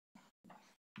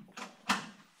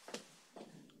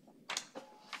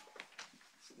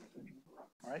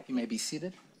All right, you may be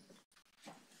seated.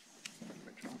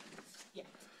 Yeah.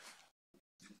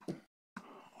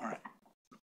 All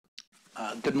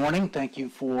right. Good morning. Thank you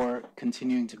for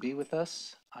continuing to be with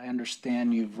us. I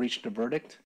understand you've reached a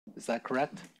verdict. Is that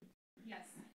correct? Yes.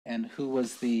 And who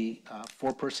was the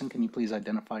foreperson? Can you please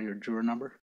identify your juror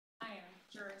number? I am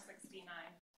juror 69.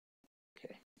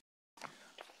 Okay.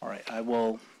 All right. I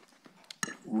will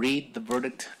read the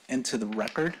verdict into the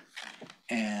record,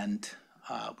 and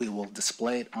we will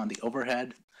display it on the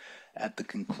overhead. At the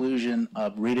conclusion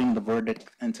of reading the verdict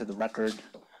into the record,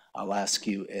 I'll ask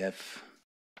you if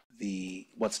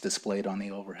what's displayed on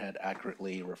the overhead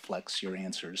accurately reflects your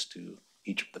answers to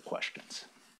each of the questions.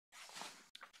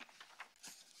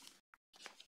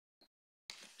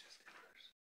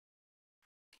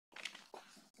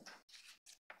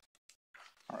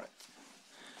 All right.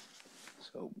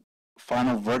 So,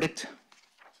 final verdict.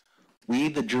 We,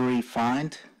 the jury,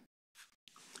 find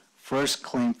first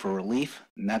claim for relief,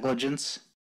 negligence.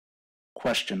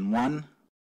 Question 1,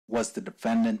 was the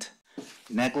defendant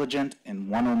negligent in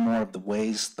one or more of the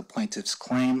ways the plaintiffs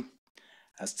claim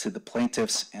as to the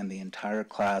plaintiffs and the entire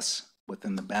class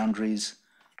within the boundaries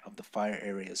of the fire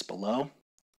areas below?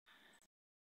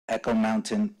 Echo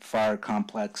Mountain Fire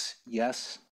Complex,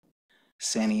 yes.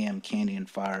 Santiam Canyon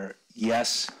Fire,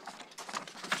 yes.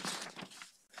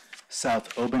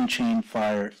 South Oban Chain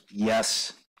Fire,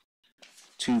 yes.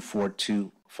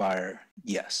 242 Fire,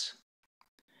 yes.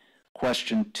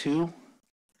 Question 2,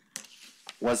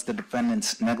 was the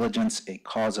defendant's negligence a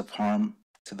cause of harm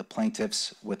to the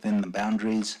plaintiffs within the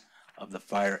boundaries of the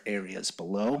fire areas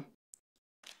below?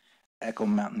 Echo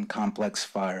Mountain Complex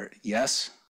Fire, yes.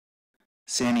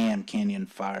 Santiam Canyon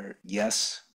Fire,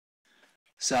 yes.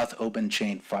 South Oban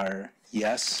Chain Fire,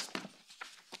 yes.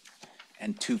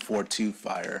 And 242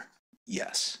 Fire,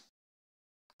 yes.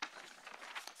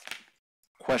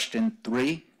 Question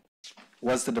 3,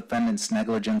 was the defendant's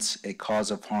negligence a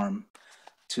cause of harm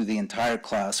to the entire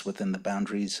class within the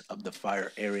boundaries of the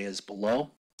fire areas below?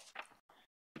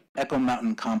 Echo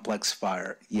Mountain Complex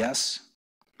Fire, yes.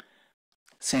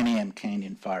 Santiam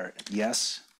Canyon Fire,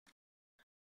 yes.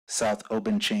 South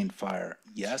Oban Chain Fire,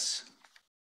 yes.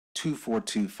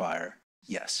 242 Fire,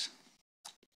 yes.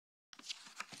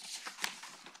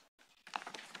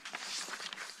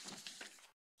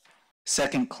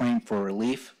 Second claim for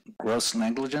relief, gross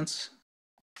negligence.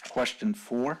 Question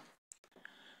 4.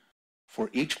 For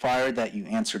each fire that you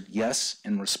answered yes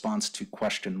in response to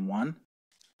question 1,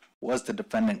 was the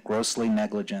defendant grossly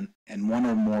negligent in one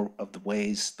or more of the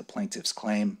ways the plaintiffs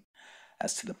claim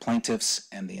as to the plaintiffs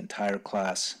and the entire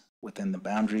class within the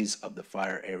boundaries of the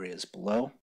fire areas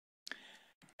below?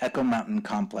 Echo Mountain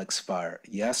Complex Fire,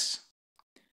 yes.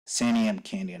 Santiam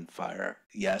Canyon Fire,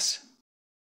 yes.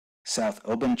 South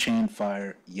Oban Chain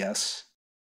Fire, yes.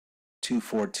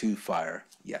 242 Fire,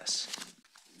 yes.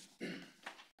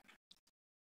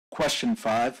 Question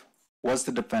 5, was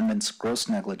the defendant's gross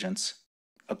negligence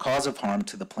a cause of harm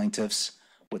to the plaintiffs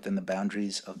within the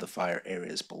boundaries of the fire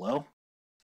areas below?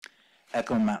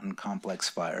 Echo Mountain Complex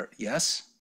Fire, yes.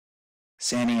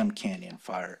 Santiam Canyon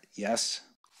Fire, yes.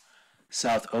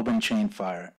 South Oban Chain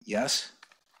Fire, yes.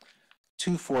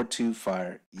 242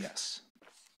 Fire, yes.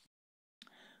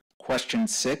 Question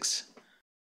 6,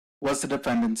 was the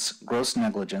defendant's gross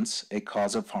negligence a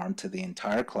cause of harm to the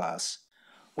entire class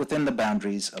within the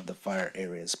boundaries of the fire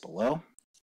areas below?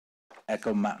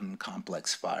 Echo Mountain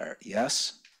Complex Fire,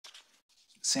 yes.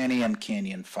 Santiam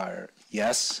Canyon Fire,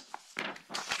 yes.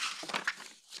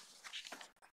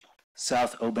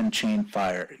 South Oban Chain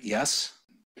Fire, yes.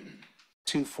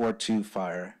 242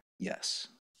 Fire, yes.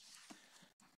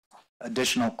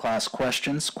 Additional class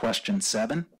questions. Question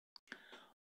 7.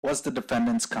 Was the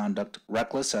defendant's conduct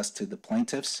reckless as to the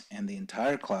plaintiffs and the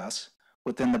entire class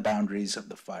within the boundaries of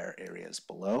the fire areas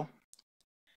below?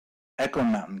 Echo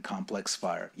Mountain Complex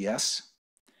Fire, yes.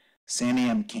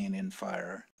 Santiam Canyon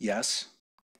Fire, yes.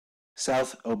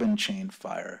 South Oban Chain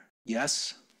Fire,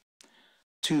 yes.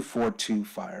 242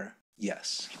 Fire,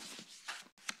 yes.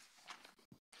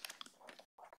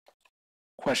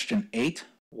 Question 8.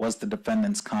 Was the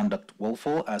defendant's conduct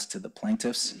willful as to the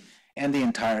plaintiffs and the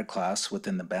entire class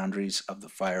within the boundaries of the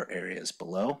fire areas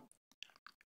below?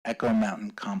 Echo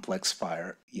Mountain Complex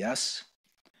Fire, yes.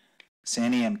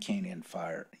 Santiam Canyon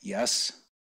Fire, yes.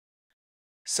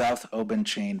 South Oban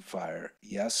Chain Fire,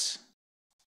 yes.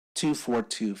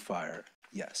 242 Fire,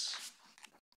 yes.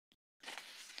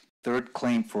 Third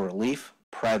claim for relief,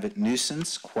 private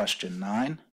nuisance. Question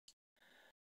 9.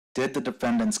 Did the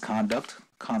defendant's conduct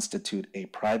constitute a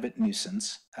private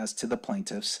nuisance as to the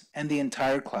plaintiffs and the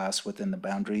entire class within the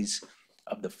boundaries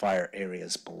of the fire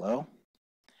areas below?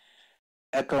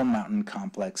 Echo Mountain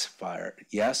Complex Fire,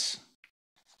 yes.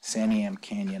 Santiam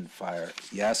Canyon Fire,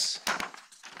 yes.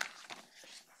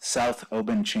 South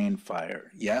Oban Chain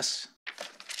Fire, yes.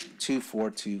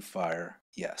 242 Fire,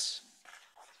 yes.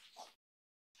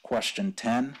 Question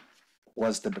 10.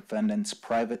 Was the defendant's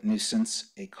private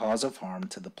nuisance a cause of harm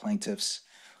to the plaintiffs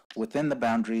within the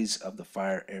boundaries of the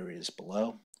fire areas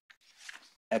below?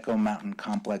 Echo Mountain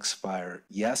Complex Fire,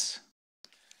 yes.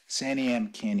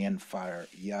 Santiam Canyon Fire,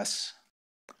 yes.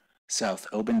 South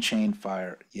Oban Chain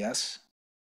Fire, yes.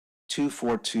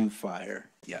 242 Fire,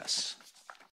 yes.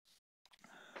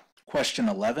 Question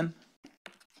 11.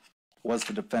 Was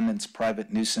the defendant's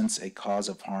private nuisance a cause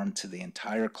of harm to the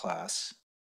entire class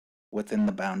within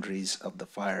the boundaries of the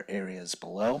fire areas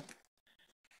below?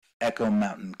 Echo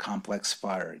Mountain Complex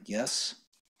Fire, yes.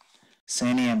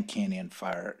 Santiam Canyon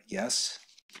Fire, yes.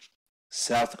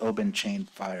 South Oban Chain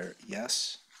Fire,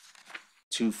 yes.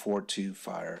 242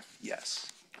 Fire, yes.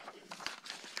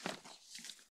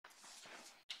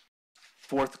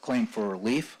 Fourth claim for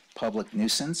relief, public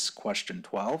nuisance, question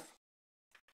 12.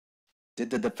 Did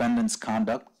the defendant's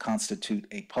conduct constitute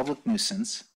a public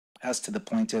nuisance as to the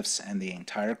plaintiffs and the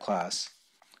entire class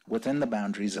within the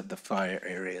boundaries of the fire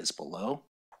areas below?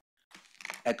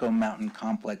 Echo Mountain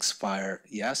Complex Fire,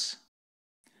 yes.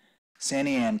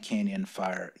 Santiam Canyon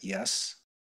Fire, yes.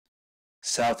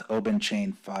 South Oban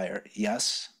Chain Fire,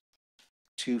 yes.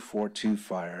 242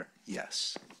 Fire,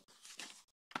 yes.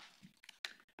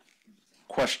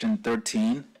 Question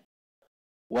 13.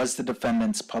 Was the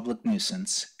defendant's public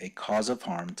nuisance a cause of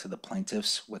harm to the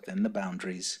plaintiffs within the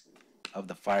boundaries of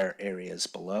the fire areas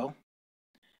below?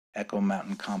 Echo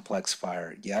Mountain Complex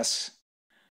Fire, yes.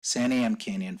 Santiam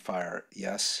Canyon Fire,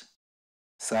 yes.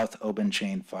 South Oban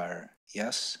Chain Fire,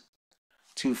 yes.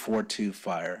 242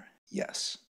 Fire,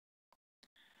 yes.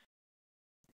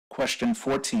 Question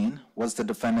 14. Was the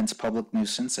defendant's public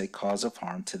nuisance a cause of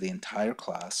harm to the entire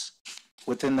class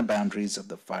within the boundaries of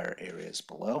the fire areas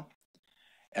below?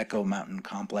 Echo Mountain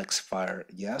Complex Fire,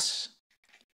 yes.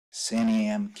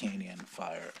 Santiam Canyon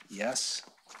Fire, yes.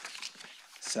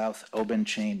 South Oban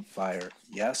Chain Fire,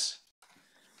 yes.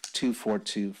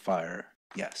 242 Fire,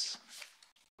 yes.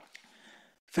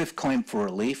 Fifth claim for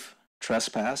relief,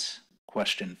 trespass,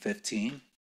 question 15.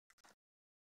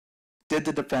 Did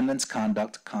the defendant's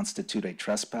conduct constitute a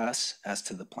trespass as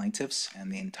to the plaintiffs and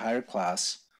the entire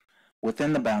class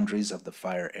within the boundaries of the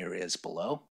fire areas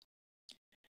below?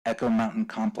 Echo Mountain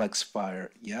Complex Fire,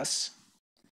 yes.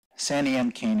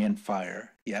 Santiam Canyon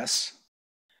Fire, yes.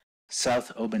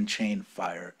 South Oban Chain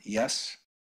Fire, yes.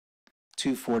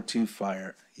 242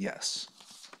 Fire, yes.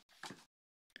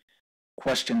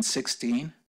 Question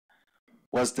 16.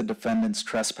 Was the defendant's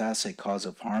trespass a cause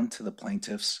of harm to the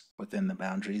plaintiffs within the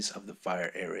boundaries of the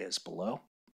fire areas below?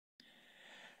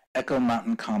 Echo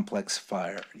Mountain Complex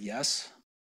Fire, yes.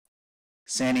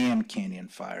 Santiam Canyon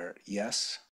Fire,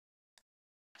 yes.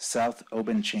 South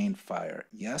Oban Chain Fire,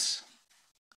 yes.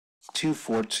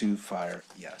 242 Fire,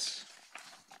 yes.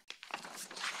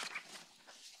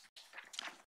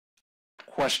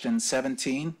 Question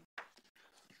 17.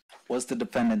 Was the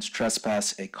defendant's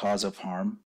trespass a cause of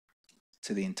harm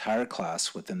to the entire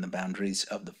class within the boundaries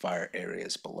of the fire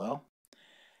areas below?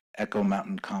 Echo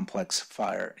Mountain Complex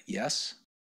Fire, yes.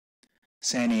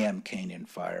 Santiam Canyon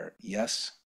Fire,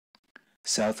 yes.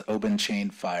 South Oban Chain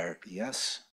Fire,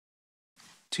 yes.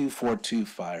 242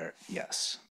 Fire,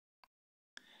 yes.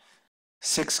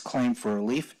 Sixth claim for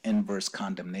relief, inverse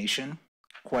condemnation.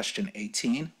 Question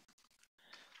 18.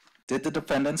 Did the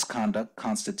defendant's conduct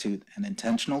constitute an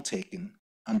intentional taking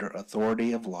under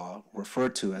authority of law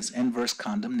referred to as inverse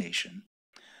condemnation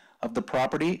of the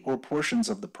property or portions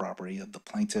of the property of the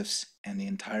plaintiffs and the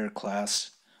entire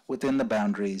class within the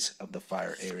boundaries of the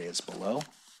fire areas below?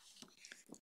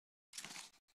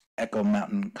 Echo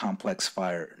Mountain Complex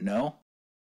Fire, no.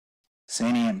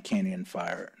 Santiam Canyon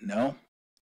Fire, no.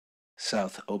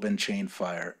 South Oban Chain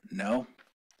Fire, no.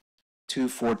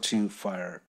 242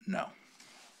 Fire, no.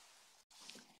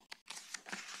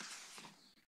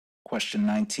 Question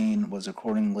 19 was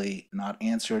accordingly not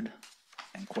answered,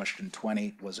 and question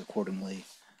 20 was accordingly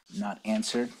not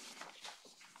answered.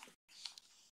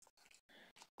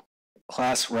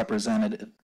 Class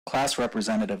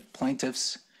representative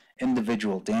plaintiffs,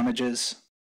 individual damages.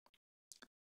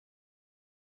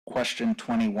 Question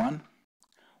 21.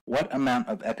 What amount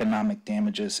of economic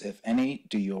damages, if any,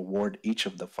 do you award each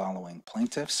of the following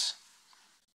plaintiffs?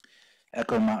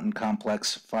 Echo Mountain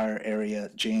Complex Fire Area,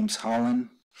 James Holland,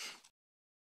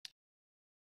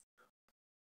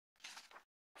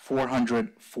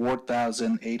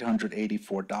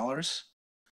 $404,884.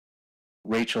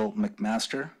 Rachel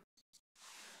McMaster,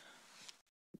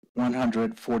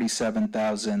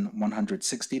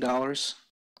 $147,160.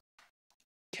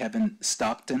 Kevin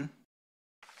Stockton,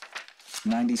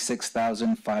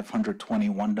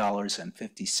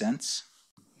 $96,521.50.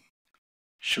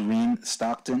 Shireen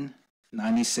Stockton,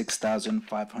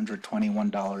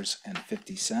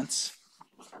 $96,521.50.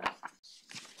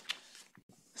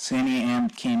 Sandy Ann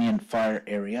Canyon Fire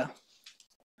Area,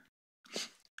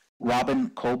 Robin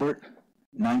Colbert,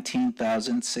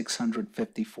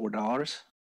 $19,654.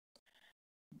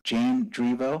 Jane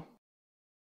Drevo,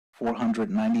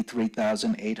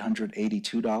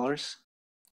 $493,882.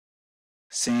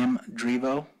 Sam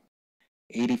Drevo,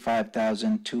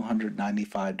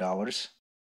 $85,295.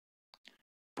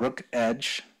 Brooke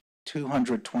Edge,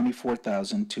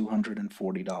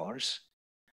 $224,240.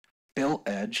 Bill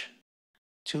Edge,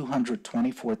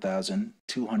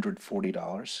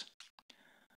 $224,240.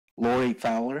 Lori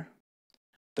Fowler,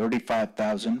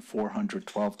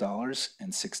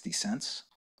 $35,412.60.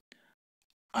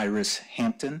 Iris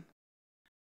Hampton,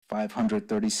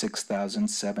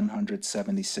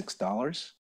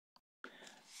 $536,776.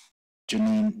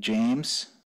 Janine James,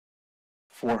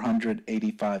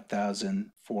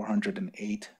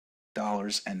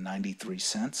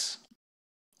 $485,408.93.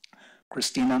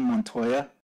 Christina Montoya,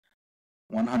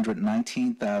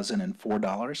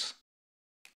 $119,004.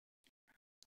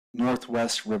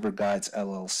 Northwest River Guides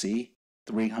LLC,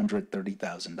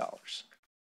 $330,000.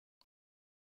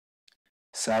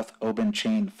 South Oban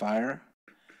Chain Fire,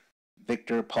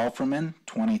 Victor Palferman,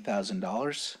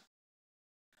 $20,000.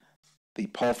 The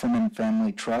Palferman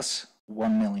Family Trust,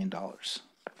 $1 million.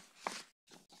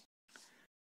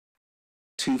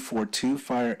 242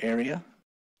 Fire Area,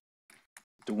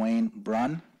 Dwayne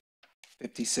Brunn,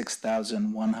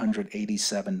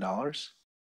 $56,187.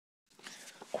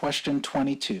 Question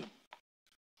 22.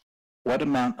 What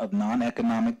amount of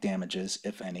non-economic damages,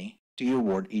 if any, do you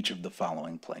award each of the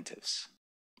following plaintiffs?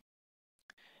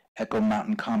 Echo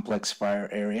Mountain Complex Fire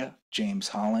Area, James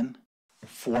Holland,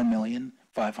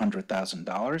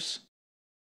 $4,500,000.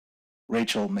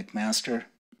 Rachel McMaster,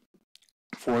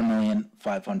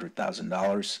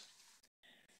 $4,500,000.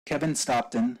 Kevin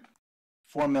Stockton,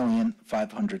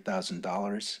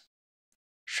 $4,500,000.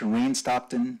 Shireen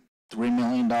Stockton, $3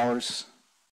 million.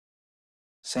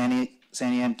 Sandy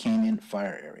Ann Canyon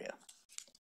Fire Area,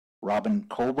 Robin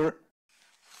Colbert,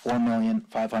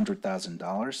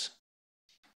 $4,500,000.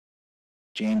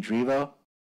 Jane Drevo,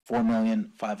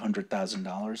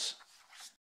 $4,500,000.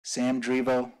 Sam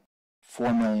Drevo,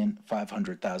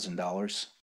 $4,500,000.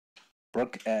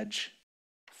 Brooke Edge,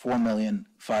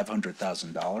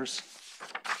 $4,500,000.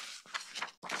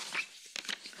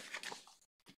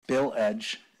 Bill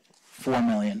Edge,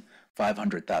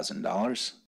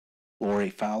 $4,500,000. Lori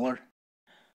Fowler,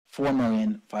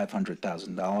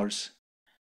 $4,500,000.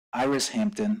 Iris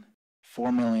Hampton,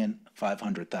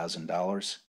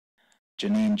 $4,500,000.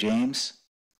 Janine James,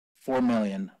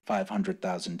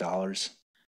 $4,500,000.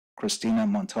 Christina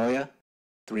Montoya,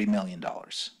 $3 million.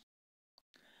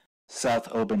 South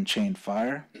Oban Chain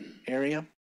Fire Area,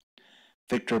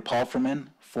 Victor Palferman,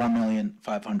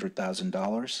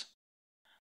 $4,500,000.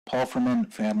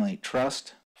 Palferman Family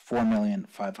Trust,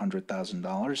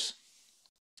 $4,500,000.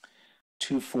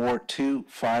 242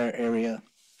 Fire Area,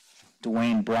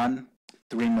 Dwayne Brunn,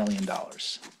 $3 million.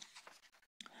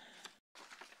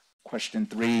 Question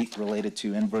 3 related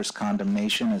to inverse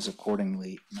condemnation is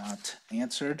accordingly not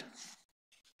answered,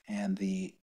 and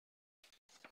the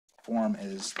form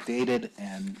is dated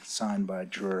and signed by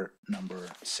juror number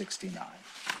 69.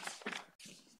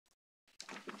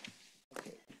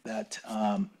 Okay, that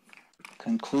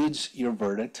concludes your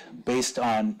verdict. Based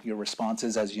on your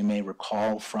responses, as you may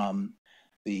recall from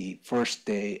the first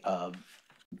day of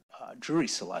jury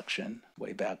selection,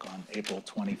 way back on April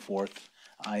 24th,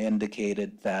 I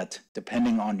indicated that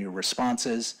depending on your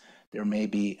responses, there may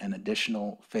be an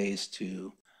additional phase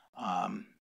to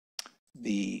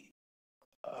the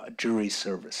jury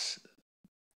service.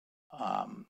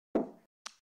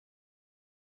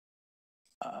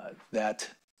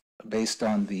 That based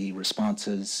on the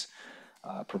responses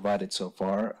provided so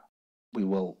far, we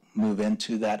will move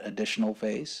into that additional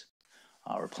phase.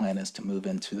 Our plan is to move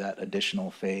into that additional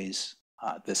phase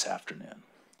this afternoon.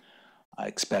 I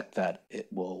expect that it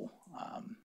will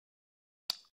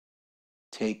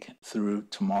take through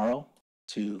tomorrow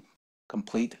to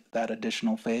complete that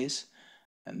additional phase,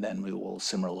 and then we will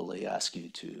similarly ask you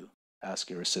to ask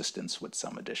your assistance with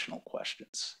some additional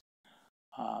questions.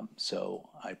 So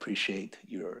I appreciate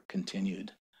your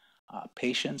continued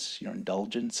patience, your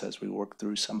indulgence as we work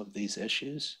through some of these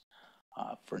issues.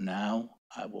 For now,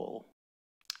 I will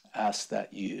ask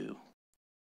that you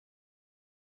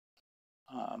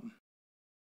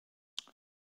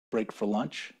break for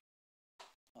lunch.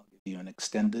 I'll give you an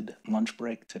extended lunch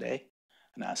break today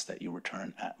and ask that you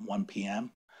return at 1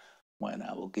 p.m. when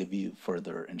I will give you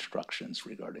further instructions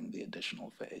regarding the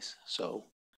additional phase. So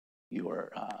you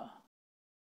are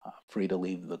free to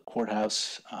leave the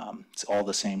courthouse. It's all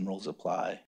the same rules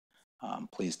apply.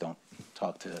 Please don't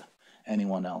talk to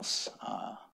anyone else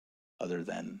other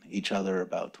than each other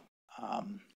about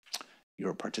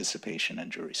your participation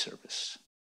in jury service.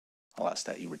 I'll ask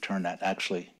that you return at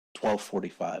actually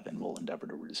 12:45 and we'll endeavor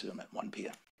to resume at 1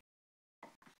 p.m.